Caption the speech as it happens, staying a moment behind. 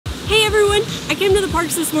I came to the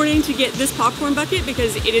parks this morning to get this popcorn bucket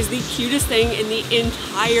because it is the cutest thing in the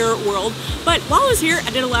entire world. But while I was here, I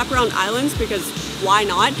did a lap around Islands because why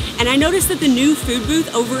not? And I noticed that the new food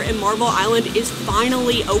booth over in Marble Island is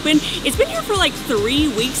finally open. It's been here for like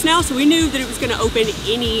 3 weeks now, so we knew that it was gonna open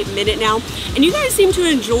any minute now. And you guys seem to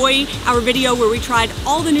enjoy our video where we tried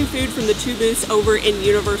all the new food from the 2 booths over in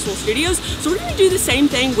Universal Studios. So we're gonna do the same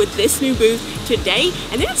thing with this new booth today,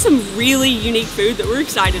 and they have some really unique food that we're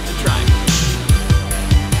excited to try.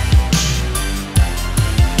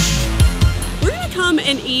 Come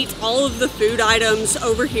and eat all of the food items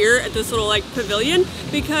over here at this little like pavilion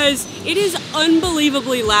because it is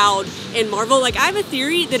unbelievably loud in Marvel. Like, I have a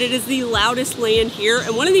theory that it is the loudest land here,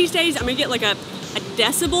 and one of these days I'm gonna get like a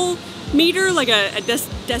decibel meter, like a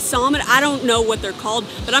decimeter. I don't know what they're called,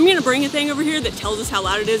 but I'm gonna bring a thing over here that tells us how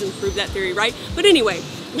loud it is and prove that theory right. But anyway,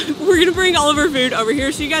 we're gonna bring all of our food over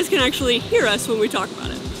here so you guys can actually hear us when we talk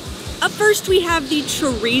about it. Up first, we have the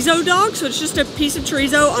chorizo dog. So it's just a piece of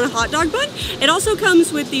chorizo on a hot dog bun. It also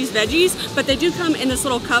comes with these veggies, but they do come in this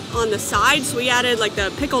little cup on the side. So we added like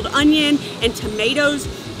the pickled onion and tomatoes.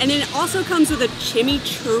 And then it also comes with a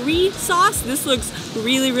chimichurri sauce. This looks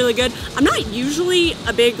really, really good. I'm not usually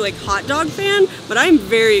a big like hot dog fan, but I'm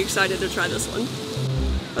very excited to try this one.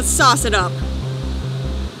 Let's sauce it up.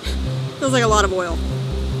 Feels like a lot of oil.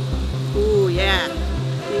 Ooh, yeah.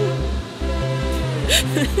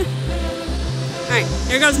 All right,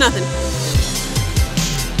 here goes nothing.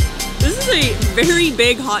 This is a very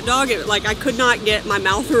big hot dog. Like, I could not get my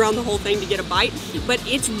mouth around the whole thing to get a bite, but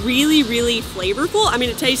it's really, really flavorful. I mean,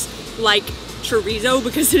 it tastes like chorizo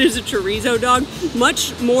because it is a chorizo dog.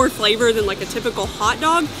 Much more flavor than like a typical hot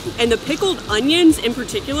dog. And the pickled onions in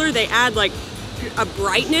particular, they add like a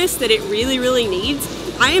brightness that it really, really needs.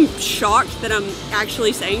 I am shocked that I'm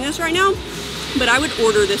actually saying this right now, but I would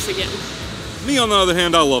order this again. Me, on the other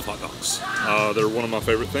hand, I love hot dogs. They're one of my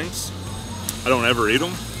favorite things. I don't ever eat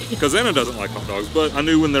them because Anna doesn't like hot dogs, but I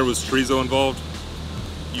knew when there was chorizo involved,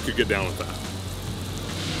 you could get down with that.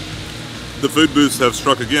 The food booths have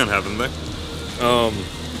struck again, haven't they?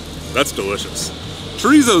 That's delicious.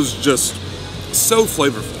 Chorizo's just so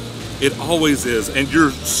flavorful. It always is, and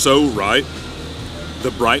you're so right.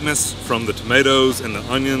 The brightness from the tomatoes and the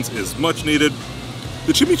onions is much needed.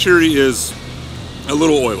 The chimichurri is a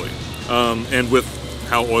little oily. And with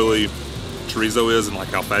how oily chorizo is and like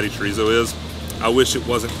how fatty chorizo is, I wish it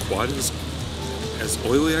wasn't quite as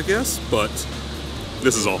oily, I guess, but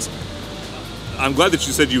this is awesome. I'm glad that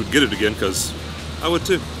you said you would get it again because I would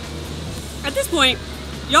too. At this point,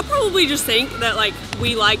 y'all probably just think that like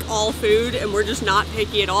we like all food and we're just not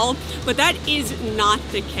picky at all, but that is not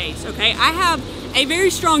the case, okay? I have a very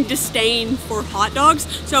strong disdain for hot dogs.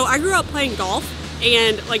 So I grew up playing golf,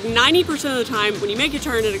 and like 90% of the time when you make a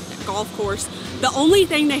turn at a golf course, the only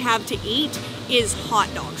thing they have to eat is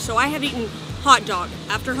hot dogs. So I have eaten hot dog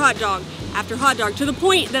after hot dog after hot dog to the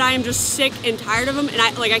point that I am just sick and tired of them, and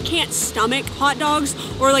I can't stomach hot dogs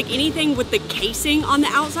or like anything with the casing on the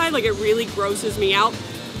outside. Like, it really grosses me out.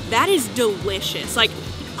 That is delicious. Like,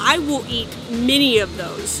 I will eat many of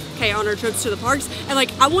those, okay, on our trips to the parks. And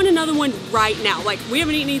like, I want another one right now. Like, we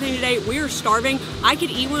haven't eaten anything today. We are starving. I could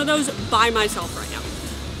eat one of those by myself right now.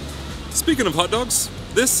 Speaking of hot dogs,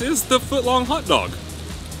 this is the foot-long hot dog.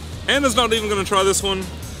 Anna's not even gonna try this one.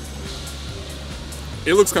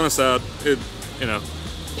 It looks kind of sad. You know.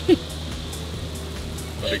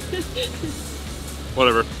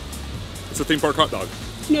 Whatever. It's a theme park hot dog.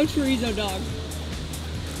 No chorizo dog.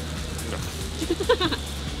 No.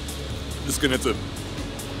 Just kidding,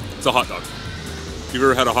 it's a hot dog. You've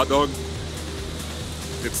ever had a hot dog?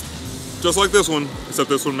 It's just like this one, except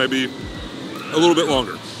this one may be a little bit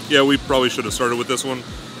longer. Yeah, we probably should have started with this one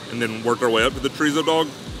and then worked our way up to the chorizo dog.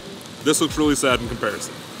 This looks really sad in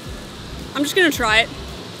comparison. I'm just gonna try it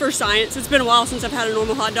for science. It's been a while since I've had a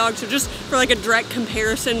normal hot dog, so just for like a direct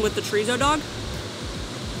comparison with the chorizo dog.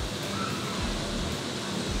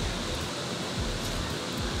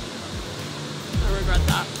 I regret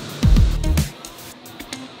that.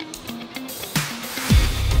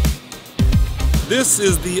 This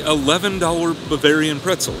is the $11 Bavarian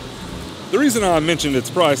pretzel. The reason I mentioned its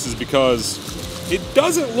price is because it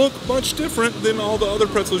doesn't look much different than all the other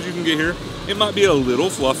pretzels you can get here. It might be a little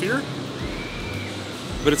fluffier,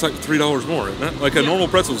 but it's like $3 more, isn't it? Like a normal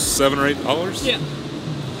pretzel is $7 or $8. Yeah.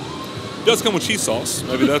 It does come with cheese sauce.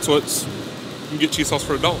 Maybe that's what's, you can get cheese sauce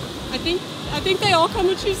for $1. I think they all come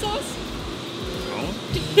with cheese sauce. Oh.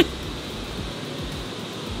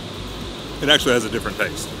 It actually has a different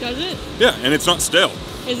taste. Does it? Yeah, and it's not stale.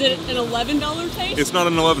 Is it an $11 taste? It's not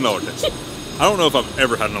an $11 taste. I don't know if I've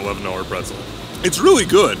ever had an $11 pretzel. It's really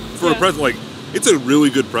good for a pretzel. Like, it's a really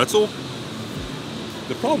good pretzel,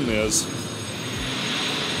 The problem is,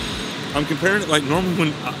 I'm comparing it like normally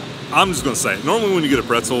when, I'm just going to say it, normally when you get a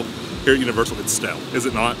pretzel here at Universal, it's stale, is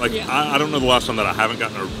it not? Like, yeah. I don't know the last time that I haven't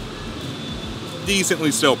gotten a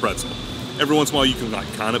decently stale pretzel. Every once in a while you can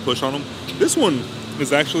like kind of push on them. This one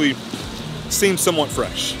is actually, seems somewhat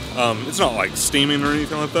fresh. It's not like steaming or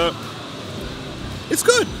anything like that. It's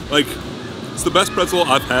good. Like, it's the best pretzel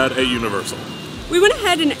I've had at Universal. We went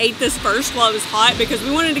ahead and ate this first while it was hot because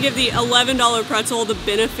we wanted to give the $11 pretzel the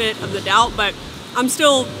benefit of the doubt, but I'm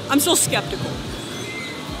still skeptical.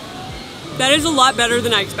 That is a lot better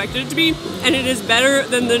than I expected it to be, and it is better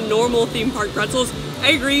than the normal theme park pretzels. I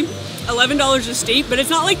agree, $11 is steep, but it's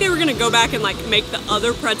not like they were gonna go back and like make the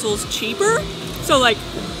other pretzels cheaper. So like,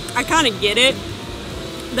 I kind of get it.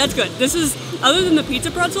 That's good. This is, other than the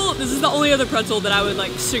pizza pretzel, this is the only other pretzel that I would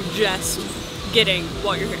like suggest getting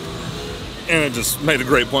while you're here. And it just made a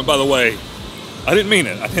great point. By the way, I didn't mean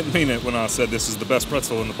it. I didn't mean it when I said this is the best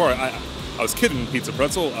pretzel in the park. I was kidding, pizza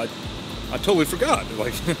pretzel. I totally forgot.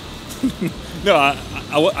 Like, no, I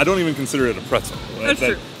don't even consider it a pretzel. That's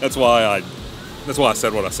true. That's why I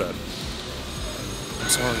said what I said. I'm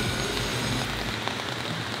sorry.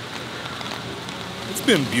 It's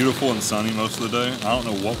been beautiful and sunny most of the day. I don't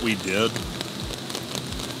know what we did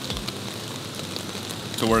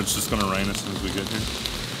to where it's just going to rain as soon as we get here.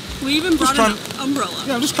 We even brought an umbrella.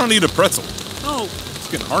 Yeah, I'm just trying to eat a pretzel. Oh. It's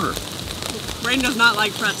getting harder. Rain does not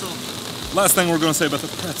like pretzel. Last thing we're going to say about the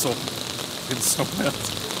pretzel. It's so bad.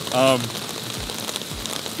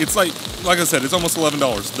 It's like I said, it's almost $11.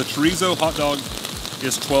 The chorizo hot dog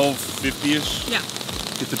is $12.50-ish. Yeah.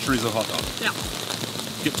 Get the chorizo hot dog. Yeah.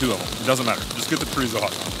 Get two of them. It doesn't matter. Just get the chorizo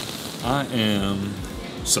hot dog. I am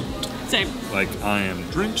soaked. Same. Like, I am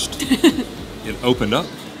drenched. It opened up.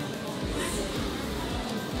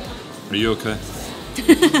 Are you okay?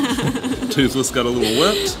 Toothless got a little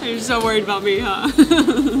wet. You're so worried about me, huh?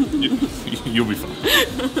 You'll be fine.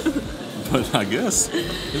 But I guess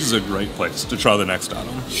this is a great place to try the next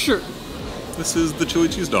item. Sure. This is the chili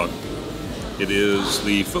cheese dog. It is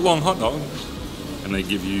the foot-long hot dog, and they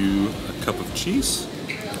give you a cup of cheese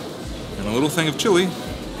and a little thing of chili,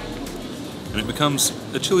 and it becomes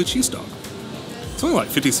a chili cheese dog. It's only like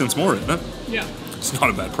 50 cents more, isn't it? Yeah. It's not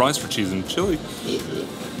a bad price for cheese and chili.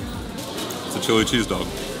 It's a chili cheese dog.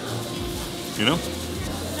 You know?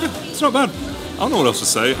 Yeah, it's not bad. I don't know what else to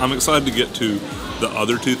say. I'm excited to get to the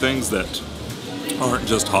other two things that aren't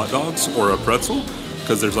just hot dogs or a pretzel,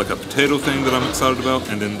 because there's like a potato thing that I'm excited about,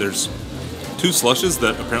 and then there's two slushes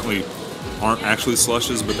that apparently aren't actually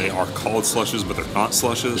slushes, but they are called slushes, but they're not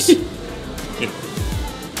slushes. You know.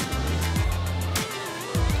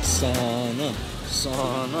 Sauna.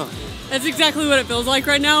 That's exactly what it feels like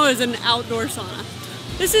right now, is an outdoor sauna.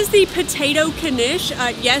 This is the potato knish.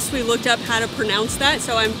 Yes, we looked up how to pronounce that,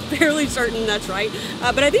 so I'm fairly certain that's right.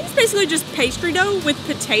 But I think it's basically just pastry dough with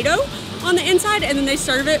potato on the inside, and then they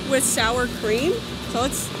serve it with sour cream. So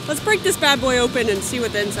let's break this bad boy open and see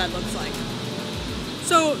what the inside looks like.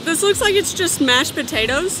 So this looks like it's just mashed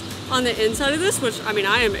potatoes on the inside of this, which I mean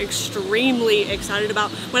I am extremely excited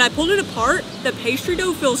about. When I pulled it apart, the pastry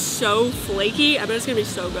dough feels so flaky. I bet it's gonna be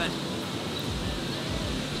so good.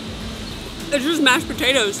 It's just mashed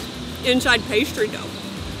potatoes inside pastry dough.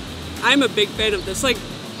 I'm a big fan of this. Like,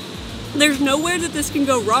 there's nowhere that this can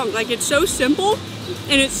go wrong. Like, it's so simple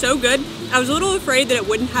and it's so good. I was a little afraid that it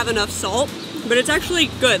wouldn't have enough salt, but it's actually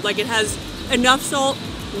good. Like, it has enough salt,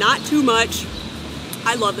 not too much.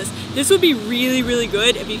 I love this. This would be really, really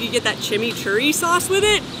good if you could get that chimichurri sauce with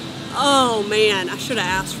it. Oh man, I should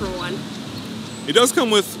have asked for one. It does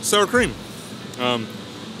come with sour cream.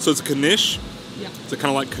 So it's a knish. Yeah. It's a kind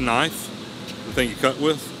of like knife. The thing you cut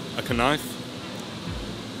with, a knife.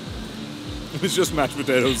 It's just mashed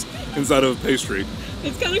potatoes inside of pastry.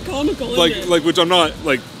 It's kind of comical, like, isn't it? like, which I'm not,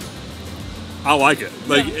 like, I like it.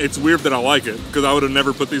 Like, yeah. It's weird that I like it, because I would have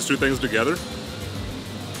never put these two things together.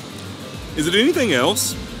 Is it anything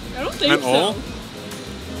else? I don't think at so. all?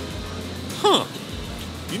 Huh.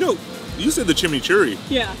 You know, you said the chimichurri.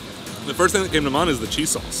 Yeah. The first thing that came to mind is the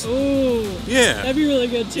cheese sauce. Ooh. Yeah. That'd be really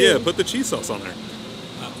good too. Yeah, put the cheese sauce on there.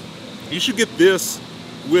 You should get this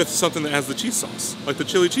with something that has the cheese sauce, like the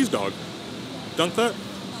chili cheese dog. Dunk that?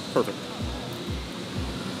 Perfect.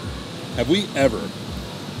 Have we ever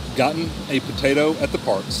gotten a potato at the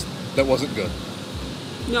parks that wasn't good?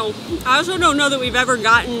 No. I also don't know that we've ever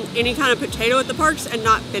gotten any kind of potato at the parks and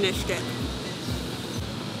not finished it.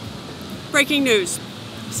 Breaking news.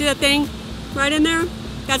 See that thing right in there?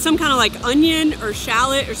 Got some kind of like onion or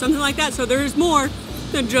shallot or something like that, so there's more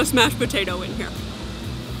than just mashed potato in here.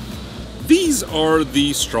 These are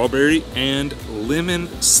the strawberry and lemon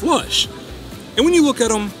slush. And when you look at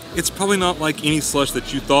them, it's probably not like any slush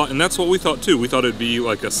that you thought, and that's what we thought too. We thought it'd be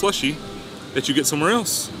like a slushie that you get somewhere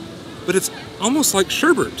else. But it's almost like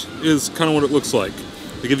sherbet is kind of what it looks like.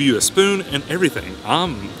 They give you a spoon and everything.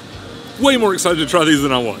 I'm way more excited to try these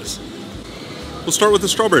than I was. We'll start with the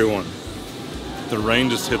strawberry one. The rain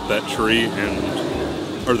just hit that tree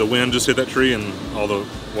or the wind just hit that tree and all the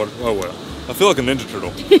water. Oh well, I feel like a Ninja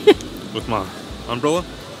Turtle with my umbrella.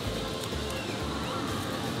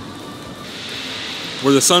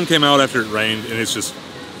 Where the sun came out after it rained and it's just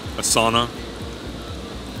a sauna.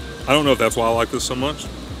 I don't know if that's why I like this so much,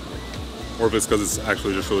 or if it's because it's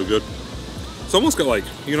actually just really good. It's almost got like,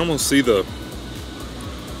 you can almost see the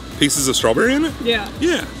pieces of strawberry in it. Yeah.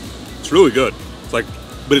 Yeah, it's really good. It's like,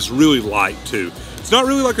 but it's really light too. It's not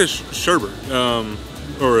really like a sherbet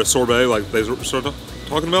or a sorbet like they started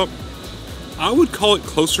talking about. I would call it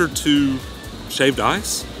closer to shaved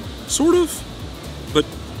ice, sort of, but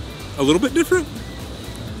a little bit different.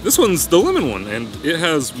 This one's the lemon one, and it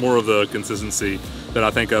has more of the consistency that I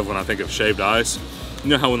think of when I think of shaved ice. You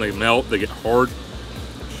know how when they melt, they get hard?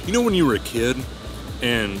 You know when you were a kid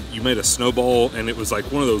and you made a snowball and it was like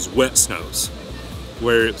one of those wet snows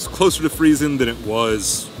where it's closer to freezing than it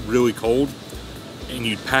was really cold, and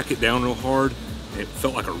you'd pack it down real hard and it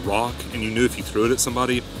felt like a rock, and you knew if you threw it at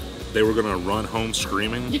somebody, they were gonna run home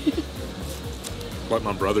screaming. Like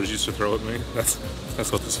my brothers used to throw at me. That's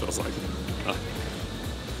what this feels like.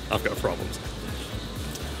 I've got problems.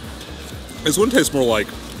 This one tastes more like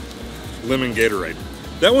lemon Gatorade.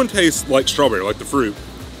 That one tastes like strawberry, like the fruit.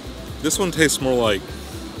 This one tastes more like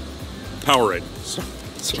Powerade.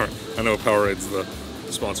 Sorry, I know Powerade's the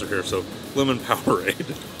sponsor here, so lemon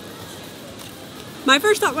Powerade. My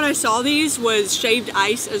first thought when I saw these was shaved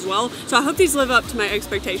ice as well, so I hope these live up to my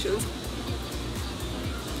expectations.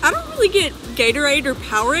 I don't really get Gatorade or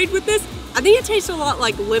Powerade with this. I think it tastes a lot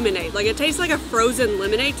like lemonade. Like, it tastes like a frozen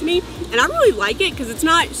lemonade to me, and I really like it because it's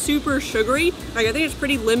not super sugary. Like, I think it's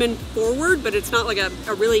pretty lemon forward, but it's not like a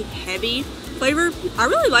really heavy flavor. I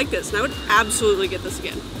really like this, and I would absolutely get this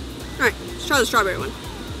again. All right, let's try the strawberry one.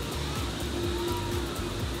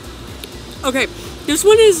 Okay, this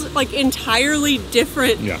one is like entirely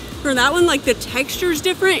different from that one. Like, the texture's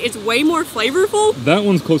different. It's way more flavorful. That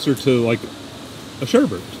one's closer to like a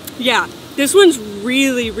sherbet. Yeah. This one's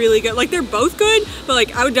really, really good. Like, they're both good, but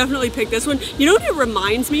like, I would definitely pick this one. You know what it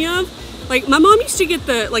reminds me of? Like, my mom used to get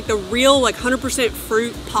the real, like, 100%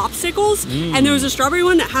 fruit popsicles, and there was a strawberry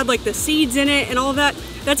one that had like the seeds in it and all of that.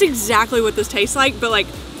 That's exactly what this tastes like, but like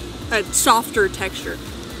a softer texture.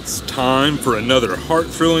 It's time for another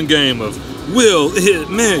heart-thrilling game of Will It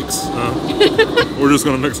Mix? We're just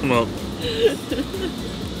gonna mix them up.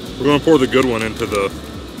 We're gonna pour the good one into the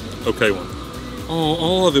okay one. Oh,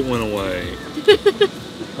 all of it went away.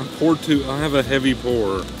 I have a heavy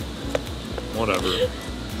pour. Whatever.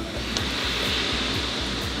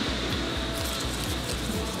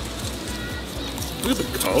 Look at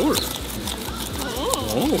the color.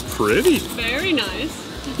 Oh, pretty. Very nice.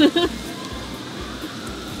 You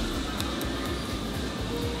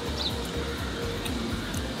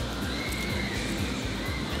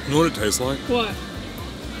know what it tastes like? What?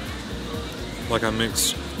 Like I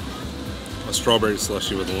mixed a strawberry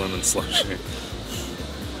slushie with a lemon slushie.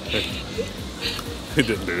 It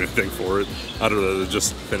didn't do anything for it. I'd rather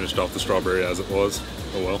just finished off the strawberry as it was.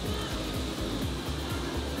 Oh well.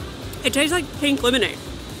 It tastes like pink lemonade.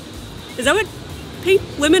 Is that what pink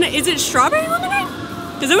lemonade, is it strawberry lemonade?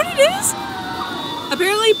 Is that what it is?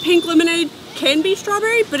 Apparently pink lemonade can be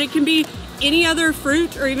strawberry, but it can be any other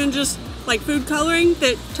fruit or even just like food coloring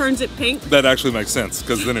that turns it pink. That actually makes sense,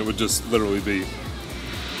 because then it would just literally be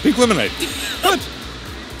pink lemonade. But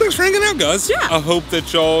thanks for hanging out, guys. Yeah. I hope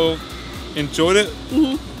that y'all enjoyed it.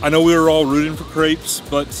 I know we were all rooting for crepes,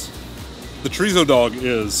 but the chorizo dog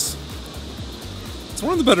is, it's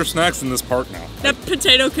one of the better snacks in this park now. That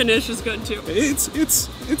potato knish is good too. It's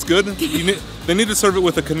good. They need to serve it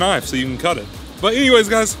with a knife so you can cut it. But anyways,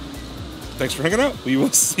 guys, thanks for hanging out. We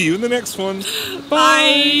will see you in the next one.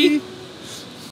 Bye.